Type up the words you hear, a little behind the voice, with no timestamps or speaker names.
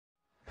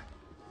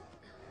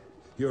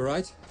You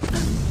alright?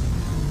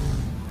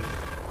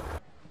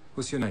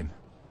 What's your name?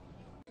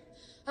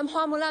 I'm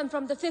MULAN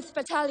from the 5th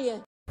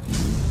Battalion.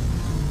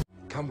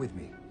 Come with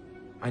me.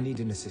 I need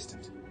an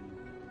assistant.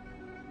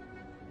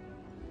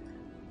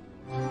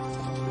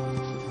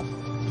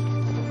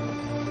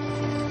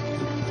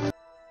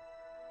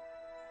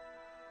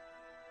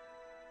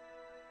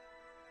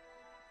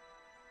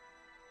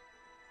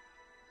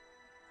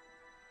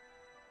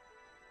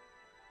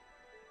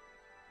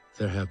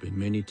 There have been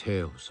many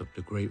tales of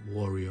the great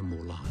warrior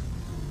MULAN.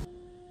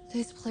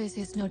 This place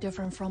is no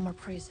different from a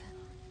prison.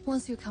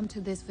 Once you come to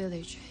this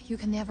village, you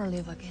can never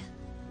leave again.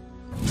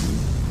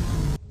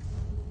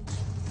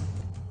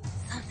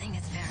 Something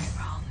is very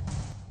wrong.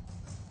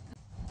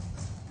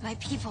 My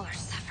people are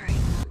suffering.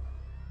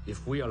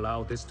 If we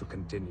allow this to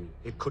continue,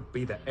 it could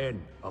be the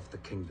end of the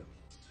kingdom.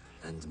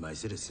 And my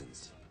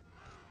citizens.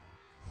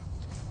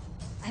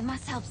 I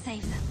must help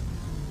save them.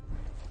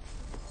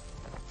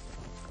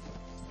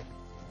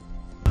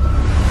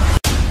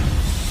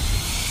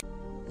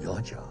 Your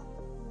job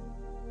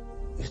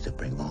is to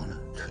bring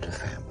honor to the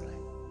family.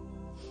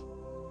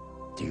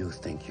 Do you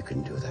think you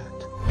can do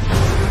that?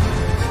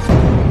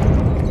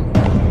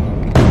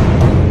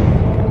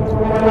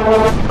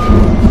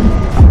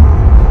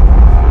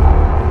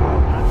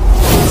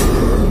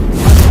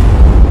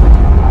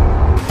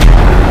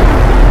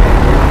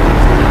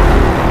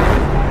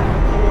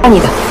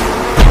 아니다.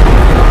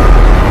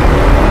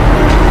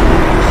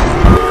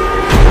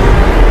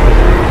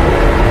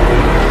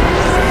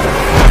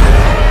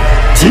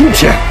 今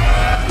天，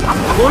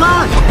我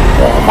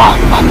万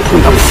万不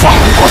能放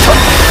过他。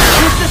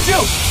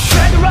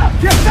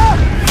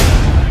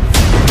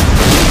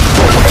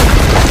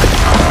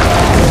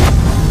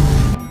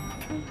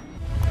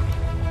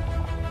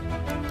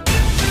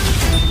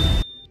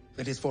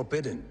It is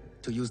forbidden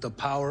to use the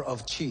power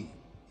of Qi,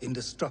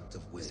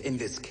 indestructible within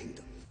this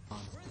kingdom.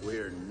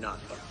 We're not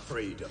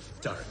afraid of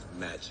dark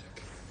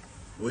magic.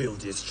 We'll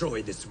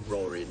destroy this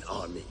roaring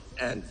army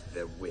and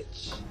the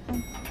witch.